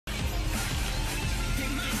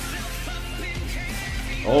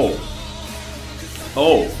Oh.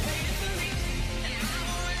 Oh.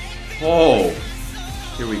 Oh.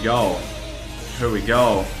 Here we go. Here we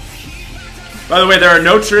go. By the way, there are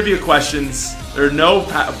no trivia questions. There are no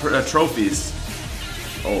trophies.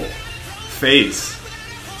 Oh. Phase.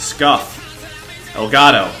 Scuff.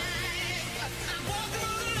 Elgato.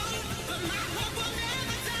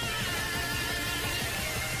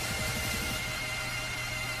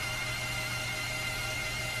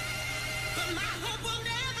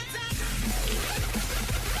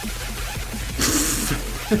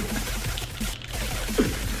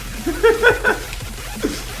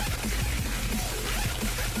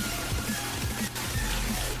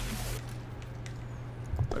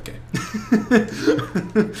 Okay.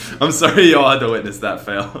 I'm sorry you all had to witness that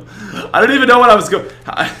fail. I don't even know what I was going.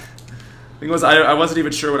 Thing was, I wasn't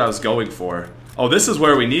even sure what I was going for. Oh, this is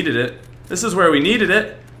where we needed it. This is where we needed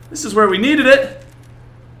it. This is where we needed it.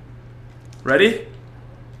 Ready?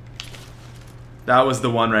 That was the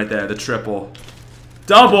one right there, the triple.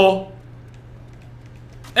 Double.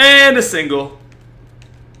 And a single.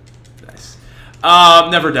 Nice.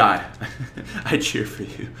 Never die. I cheer for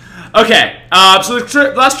you. Okay, so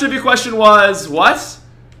the last trivia question was, what?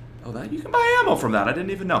 Oh, that you can buy ammo from that. I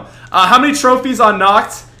didn't even know. How many trophies on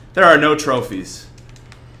Noct? There are no trophies.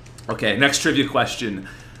 Okay, next trivia question.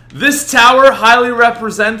 This tower highly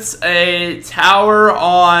represents a tower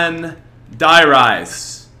on Die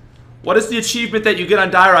Rise. What is the achievement that you get on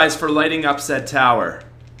Die Rise for lighting up said tower?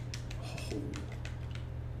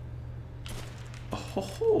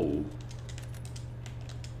 Oh.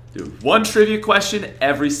 Dude, one trivia question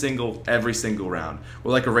every single round.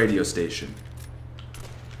 We're like a radio station.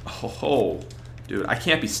 Oh, dude, I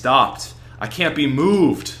can't be stopped. I can't be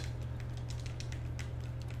moved.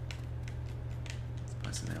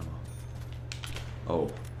 Buy some ammo.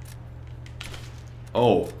 Oh.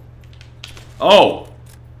 Oh. Oh.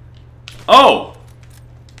 Oh.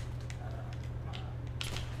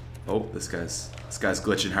 Oh, this guy's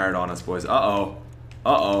glitching hard on us, boys. Uh-oh.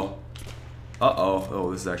 Uh-oh. Uh-oh.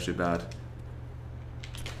 Oh, this is actually bad.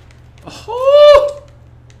 Oh!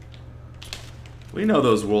 We know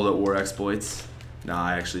those World at War exploits. Nah,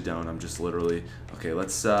 I actually don't. I'm just literally... Okay,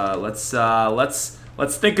 let's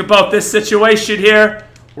think about this situation here.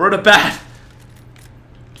 We're in a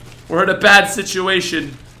bad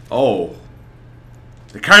situation. Oh.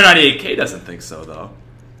 The Kar 98K doesn't think so, though.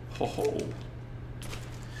 Ho ho.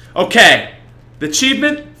 Okay. The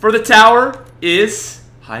achievement for the tower is...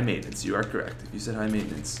 high maintenance. You are correct. If you said high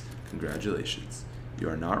maintenance, congratulations. You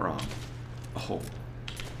are not wrong. Oh.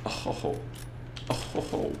 Oh.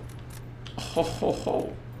 Oh.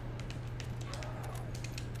 Oh.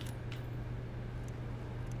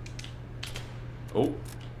 Oh.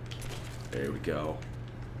 There we go.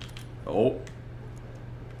 Oh.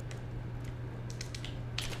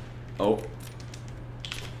 Oh.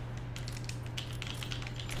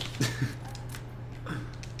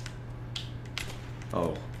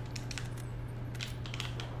 Oh.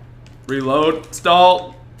 Reload.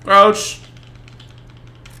 Stall. Crouch.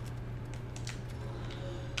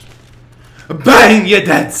 Bang! You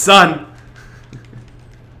dead, son!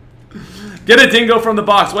 Get a dingo from the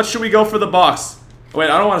box. What should we go for the box? Oh, wait,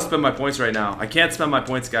 I don't want to spend my points right now. I can't spend my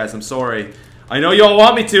points, guys. I'm sorry. I know you all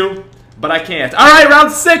want me to, but I can't. Alright,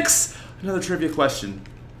 round 6! Another trivia question.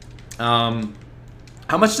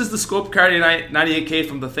 How much does the scope Kar 98K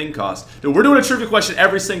from the thing cost? Dude, we're doing a trivia question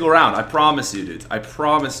every single round. I promise you, dude. I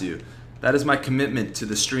promise you. That is my commitment to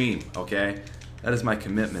the stream, okay? That is my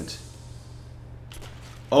commitment.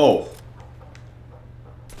 Oh.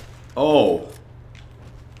 Oh.